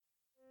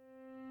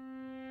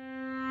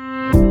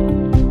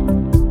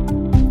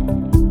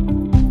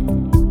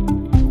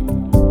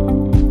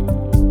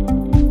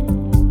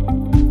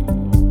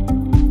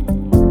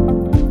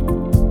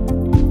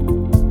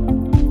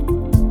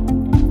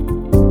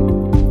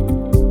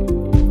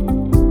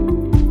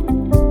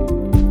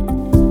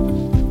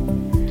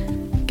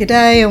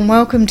G'day and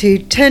welcome to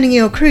Turning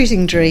Your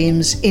Cruising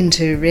Dreams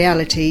into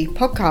Reality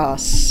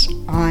podcasts.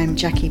 I'm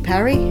Jackie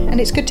Parry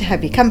and it's good to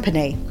have your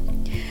company.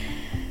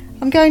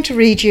 I'm going to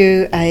read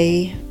you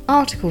an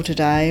article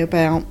today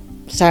about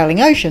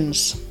sailing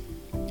oceans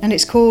and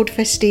it's called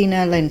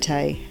Festina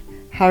Lente,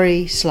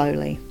 Hurry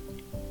Slowly.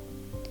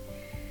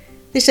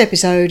 This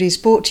episode is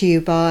brought to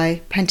you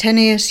by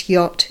Pantaenus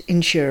Yacht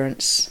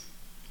Insurance.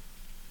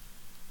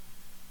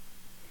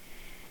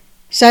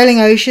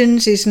 Sailing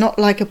oceans is not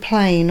like a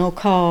plane or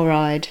car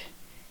ride.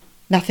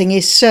 Nothing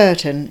is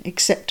certain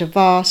except a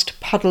vast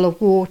puddle of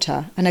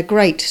water and a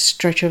great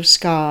stretch of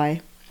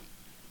sky.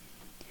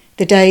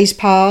 The days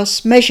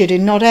pass, measured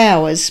in not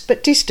hours,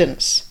 but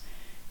distance.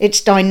 It's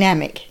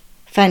dynamic,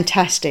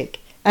 fantastic,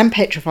 and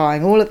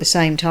petrifying all at the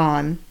same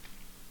time.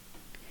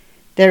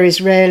 There is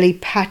rarely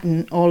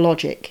pattern or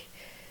logic.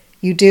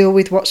 You deal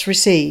with what's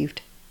received,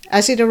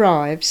 as it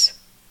arrives,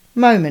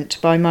 moment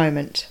by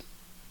moment.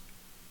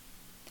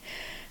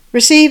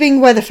 Receiving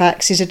weather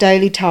facts is a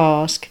daily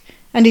task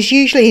and is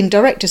usually in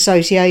direct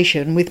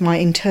association with my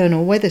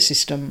internal weather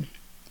system.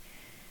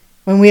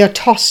 When we are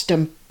tossed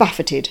and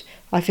buffeted,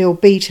 I feel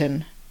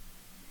beaten.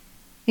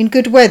 In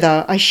good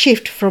weather, I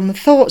shift from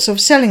thoughts of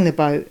selling the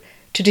boat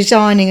to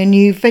designing a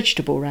new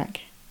vegetable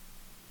rack.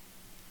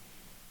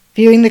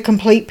 Viewing the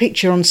complete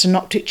picture on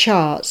synoptic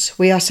charts,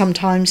 we are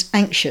sometimes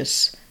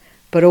anxious,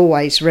 but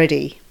always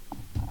ready.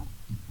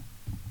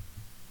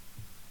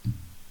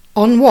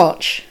 On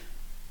watch.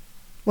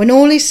 When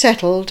all is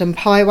settled and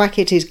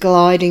Pyewacket is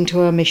gliding to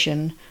her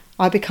mission,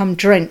 I become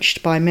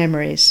drenched by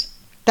memories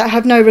that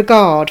have no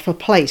regard for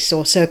place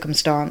or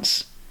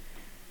circumstance.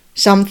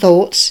 Some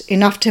thoughts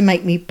enough to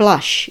make me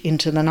blush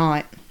into the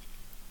night.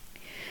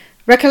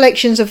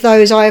 Recollections of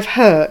those I have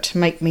hurt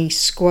make me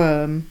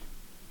squirm.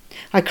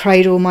 I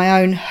cradle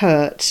my own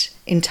hurts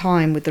in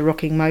time with the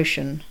rocking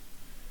motion.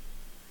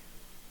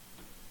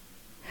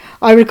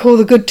 I recall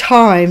the good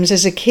times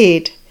as a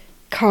kid,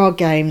 card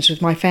games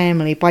with my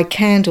family by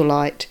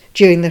candlelight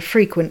during the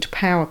frequent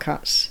power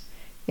cuts.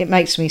 It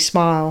makes me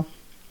smile.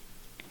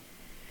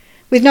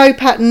 With no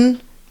pattern,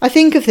 I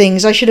think of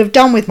things I should have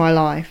done with my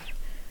life.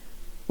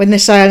 When the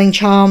sailing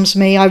charms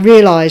me, I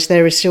realise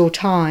there is still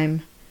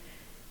time.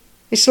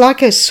 It's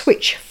like a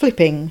switch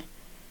flipping.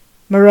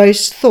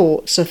 Morose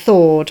thoughts are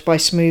thawed by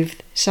smooth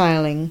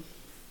sailing.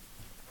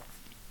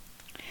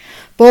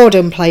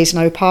 Boredom plays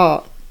no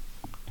part.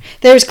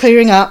 There is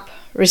clearing up,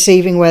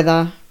 receiving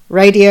weather,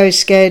 radio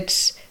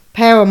skeds,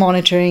 power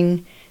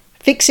monitoring,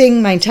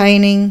 fixing,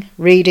 maintaining,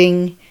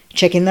 reading,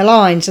 checking the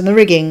lines and the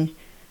rigging,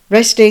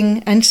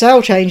 resting and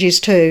sail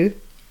changes too.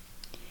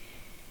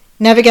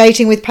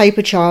 Navigating with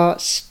paper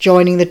charts,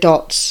 joining the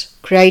dots,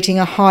 creating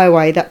a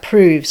highway that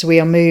proves we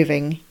are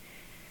moving,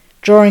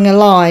 drawing a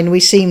line we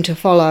seem to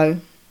follow.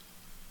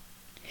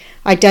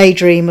 I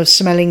daydream of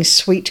smelling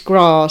sweet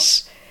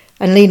grass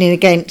and leaning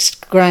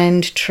against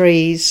grand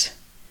trees,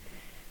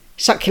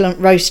 succulent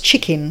roast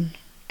chicken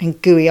and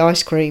gooey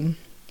ice cream.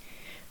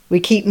 We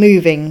keep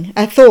moving,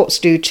 our thoughts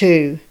do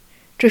too,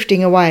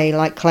 drifting away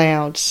like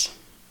clouds.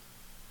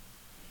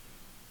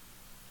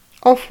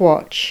 Off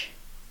watch.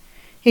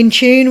 In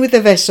tune with the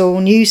vessel,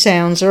 new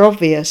sounds are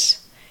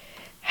obvious.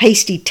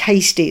 Hasty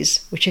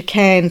tasties, which are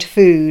canned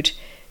food,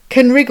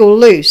 can wriggle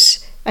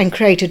loose and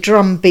create a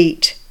drum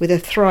beat with a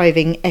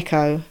thriving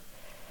echo.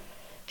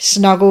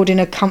 Snuggled in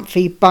a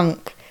comfy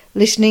bunk,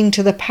 listening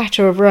to the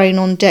patter of rain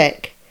on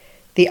deck,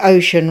 the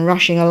ocean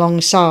rushing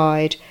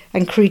alongside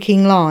and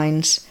creaking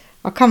lines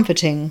are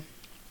comforting.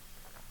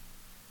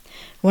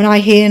 When I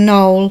hear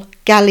Noel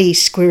galley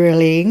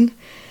squirreling,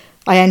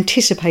 I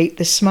anticipate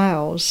the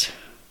smells.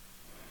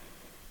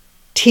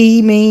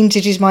 Tea means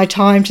it is my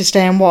time to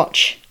stay and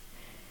watch.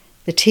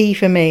 The tea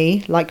for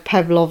me, like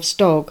Pavlov's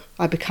dog,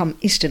 I become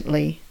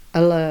instantly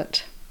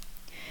alert.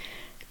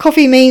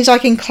 Coffee means I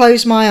can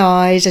close my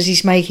eyes as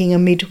he's making a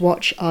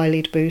mid-watch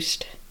eyelid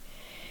boost.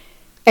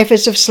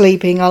 Efforts of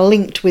sleeping are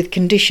linked with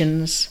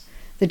conditions,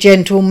 the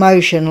gentle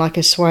motion like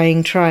a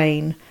swaying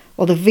train,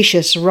 or the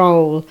vicious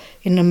roll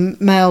in a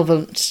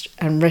malevolent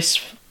and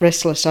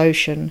restless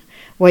ocean,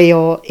 where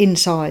your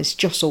insides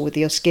jostle with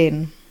your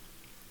skin.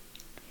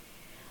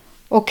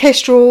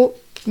 Orchestral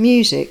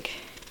music.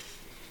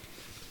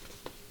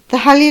 The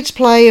halyards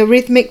play a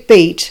rhythmic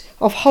beat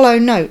of hollow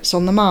notes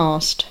on the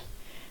mast.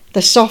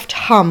 The soft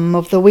hum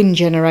of the wind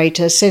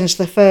generator sends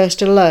the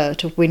first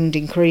alert of wind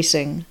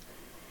increasing.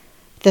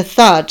 The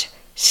thud,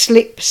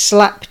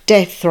 slip-slap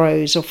death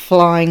throes of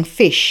flying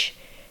fish,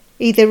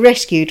 either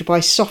rescued by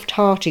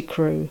soft-hearted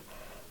crew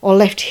or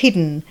left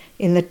hidden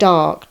in the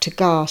dark to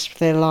gasp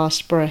their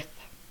last breath.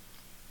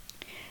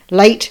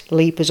 Late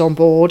leapers on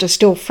board are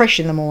still fresh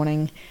in the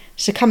morning,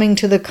 succumbing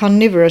to the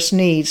carnivorous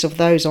needs of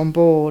those on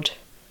board.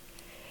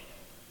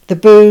 The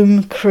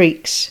boom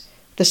creaks,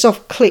 the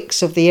soft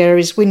clicks of the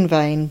Aries wind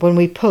vane when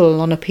we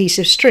pull on a piece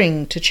of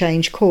string to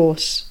change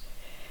course.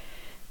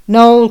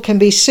 Noel can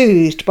be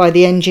soothed by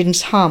the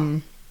engine's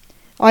hum.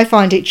 I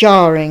find it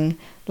jarring,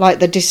 like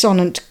the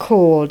dissonant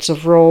chords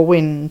of raw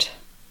wind.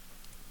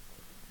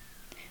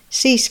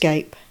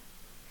 Seascape.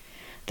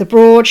 The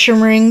broad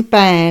shimmering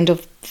band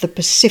of the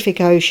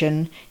Pacific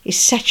Ocean is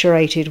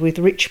saturated with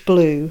rich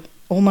blue,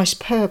 almost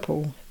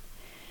purple.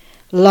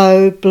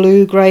 Low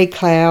blue-grey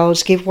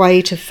clouds give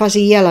way to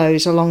fuzzy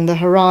yellows along the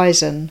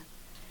horizon.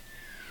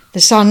 The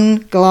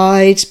sun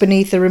glides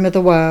beneath the rim of the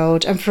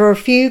world, and for a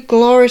few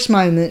glorious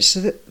moments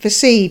the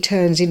sea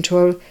turns into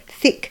a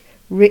thick,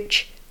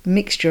 rich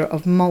mixture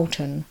of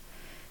molten,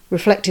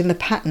 reflecting the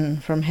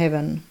pattern from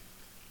heaven.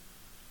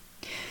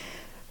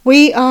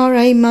 We are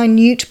a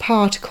minute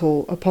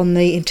particle upon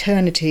the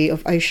eternity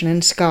of ocean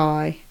and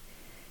sky.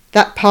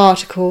 That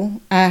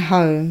particle, our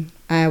home,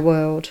 our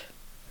world.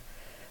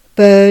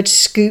 Birds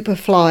scoop a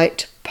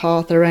flight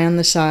path around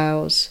the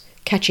sails,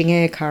 catching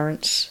air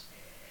currents.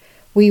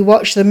 We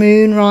watch the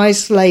moon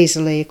rise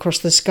lazily across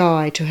the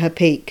sky to her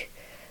peak,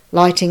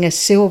 lighting a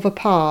silver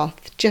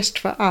path just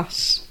for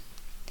us,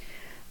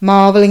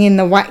 marvelling in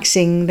the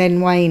waxing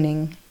then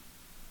waning.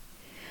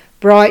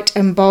 Bright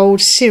and bold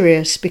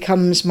Sirius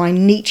becomes my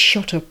neat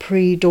shot of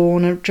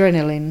pre-dawn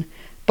adrenaline,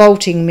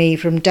 bolting me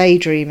from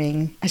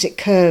daydreaming as it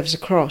curves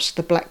across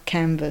the black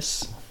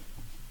canvas.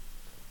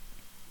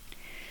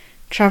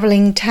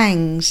 Travelling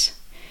tangs.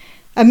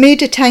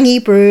 Amid a tangy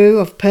brew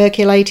of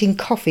percolating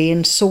coffee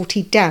and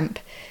salty damp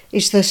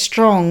is the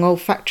strong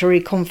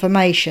olfactory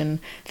confirmation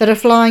that a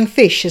flying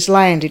fish has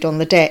landed on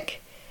the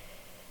deck.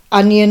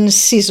 Onions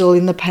sizzle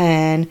in the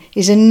pan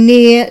is a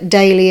near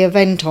daily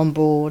event on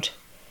board.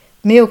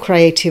 Meal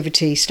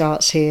creativity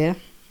starts here.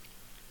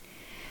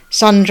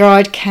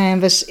 Sun-dried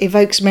canvas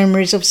evokes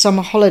memories of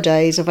summer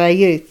holidays of our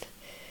youth.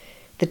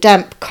 The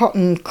damp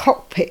cotton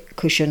cockpit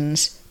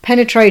cushions,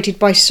 penetrated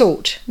by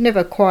salt,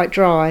 never quite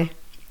dry.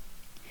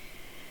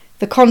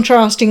 The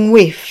contrasting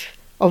whiff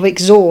of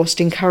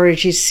exhaust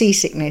encourages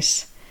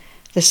seasickness.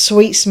 The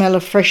sweet smell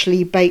of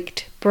freshly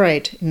baked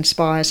bread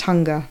inspires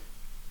hunger.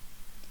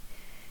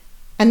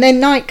 And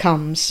then night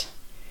comes.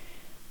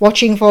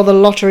 Watching for the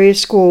lottery of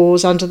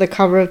squalls under the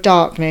cover of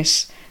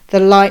darkness, the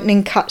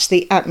lightning cuts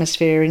the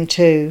atmosphere in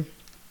two.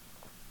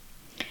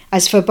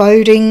 As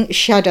foreboding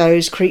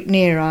shadows creep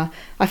nearer,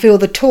 I feel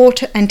the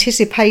taut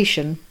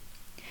anticipation.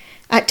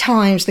 At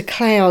times the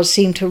clouds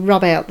seem to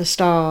rub out the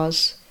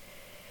stars.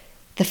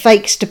 The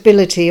fake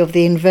stability of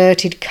the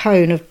inverted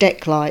cone of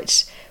deck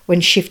lights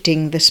when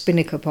shifting the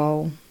spinnaker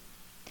pole.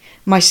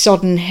 My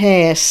sodden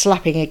hair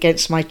slapping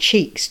against my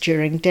cheeks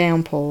during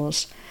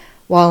downpours,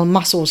 while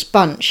muscles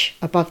bunch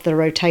above the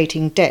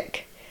rotating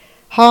deck,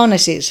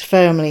 harnesses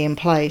firmly in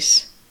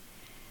place.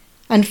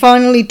 And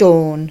finally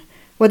dawn,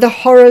 where the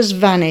horrors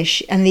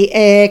vanish and the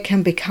air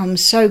can become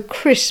so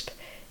crisp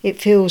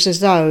it feels as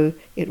though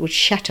it would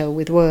shatter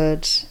with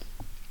words.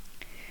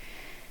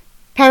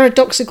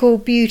 Paradoxical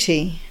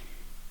beauty.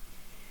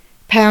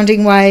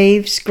 Pounding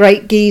waves,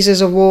 great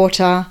geysers of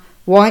water,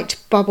 white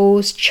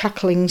bubbles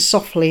chuckling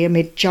softly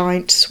amid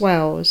giant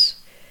swells,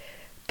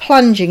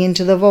 plunging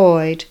into the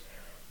void,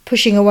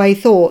 pushing away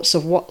thoughts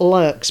of what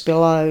lurks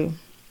below.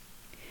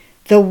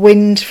 The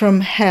wind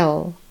from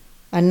hell,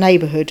 a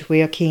neighbourhood we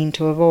are keen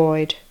to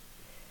avoid.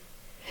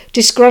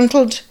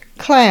 Disgruntled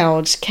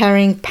clouds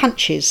carrying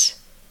punches,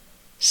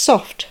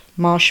 soft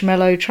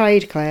marshmallow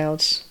trade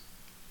clouds.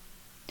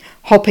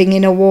 Hopping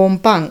in a warm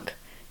bunk,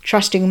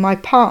 trusting my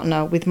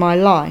partner with my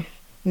life,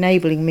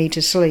 enabling me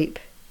to sleep.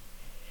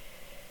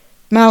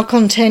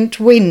 Malcontent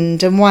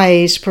wind and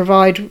waves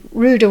provide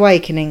rude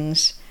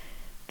awakenings.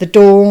 The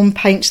dawn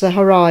paints the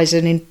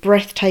horizon in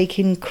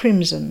breathtaking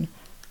crimson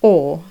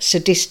or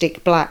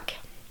sadistic black.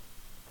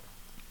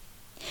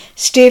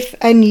 Stiff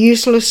and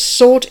useless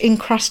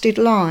salt-encrusted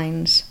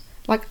lines,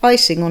 like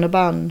icing on a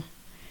bun.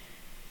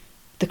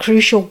 The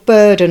crucial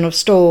burden of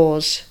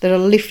stores that are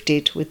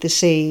lifted with the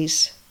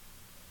seas.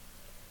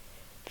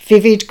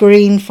 Vivid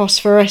green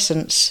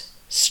phosphorescence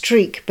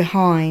streak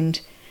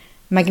behind,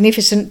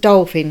 magnificent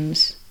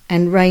dolphins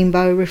and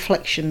rainbow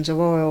reflections of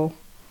oil.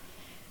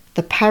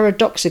 The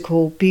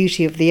paradoxical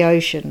beauty of the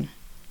ocean.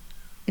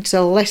 It's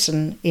a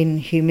lesson in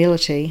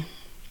humility.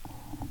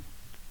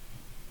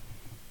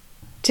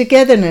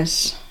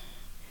 Togetherness.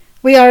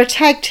 We are a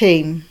tag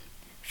team,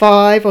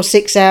 5 or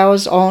 6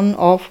 hours on,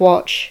 off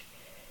watch.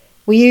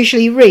 We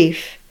usually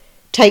reef,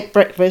 take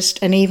breakfast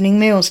and evening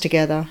meals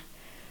together,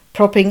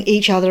 propping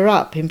each other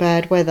up in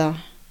bad weather.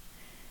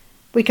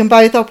 We can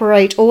both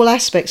operate all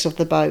aspects of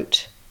the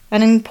boat,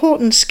 an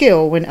important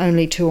skill when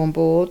only 2 on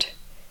board.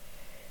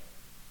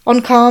 On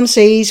calm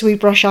seas we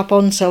brush up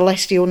on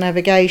celestial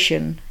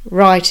navigation,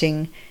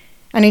 writing,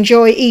 and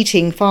enjoy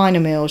eating finer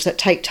meals that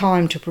take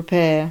time to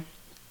prepare.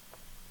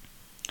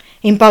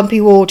 In bumpy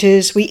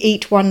waters we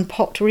eat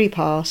one-pot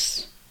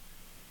repasts.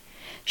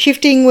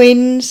 Shifting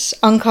winds,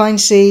 unkind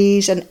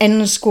seas and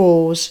endless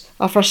squalls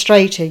are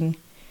frustrating,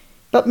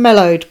 but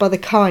mellowed by the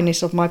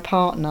kindness of my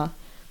partner.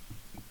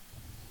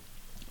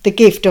 The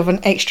gift of an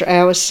extra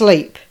hour's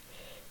sleep.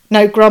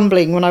 No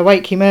grumbling when I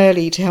wake him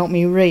early to help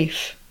me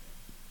reef.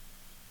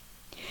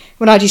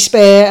 When I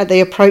despair at the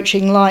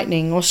approaching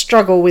lightning or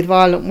struggle with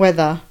violent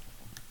weather,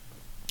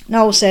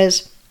 Noel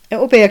says, "It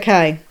will be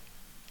okay,"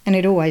 and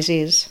it always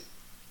is.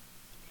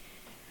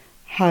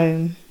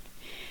 Home.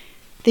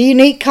 The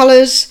unique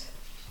colours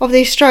of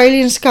the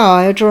Australian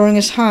sky are drawing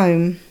us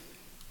home.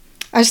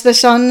 As the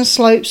sun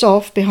slopes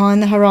off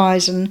behind the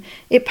horizon,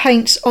 it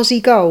paints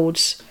Aussie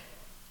golds,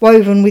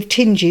 woven with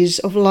tinges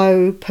of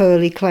low,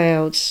 pearly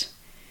clouds.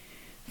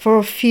 For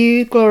a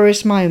few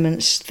glorious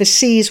moments, the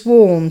sea is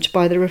warmed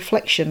by the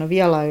reflection of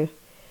yellow.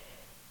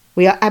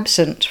 We are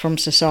absent from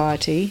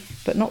society,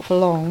 but not for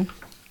long.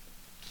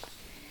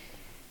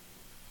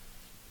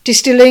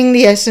 Distilling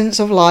the essence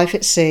of life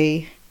at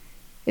sea,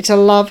 it's a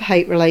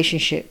love-hate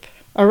relationship,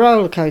 a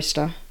roller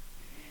coaster.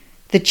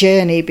 The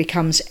journey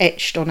becomes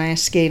etched on our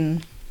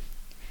skin.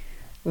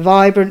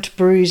 Vibrant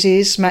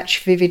bruises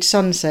match vivid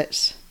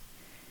sunsets.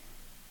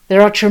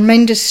 There are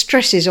tremendous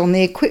stresses on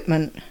the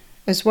equipment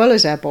as well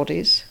as our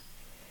bodies.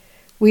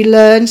 We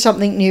learn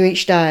something new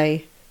each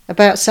day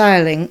about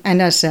sailing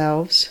and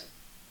ourselves.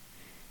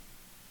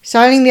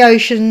 Sailing the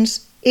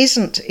oceans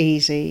isn't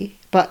easy,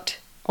 but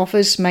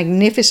offers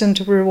magnificent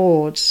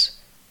rewards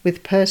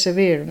with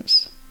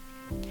perseverance.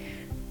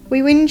 We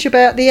whinge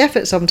about the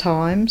effort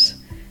sometimes,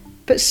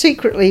 but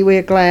secretly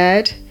we're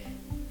glad,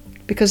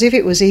 because if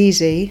it was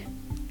easy,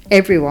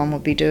 everyone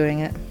would be doing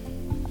it.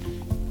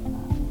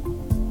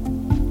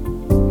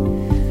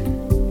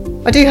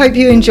 I do hope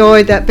you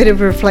enjoyed that bit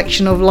of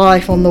reflection of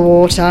life on the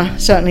water.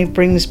 Certainly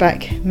brings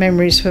back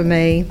memories for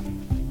me.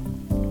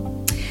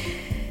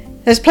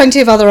 There's plenty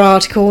of other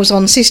articles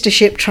on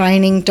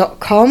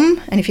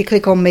sistershiptraining.com, and if you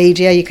click on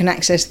media you can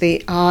access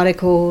the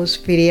articles,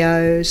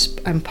 videos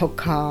and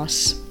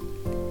podcasts.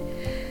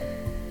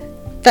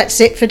 That's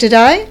it for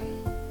today.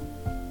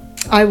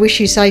 I wish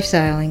you safe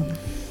sailing.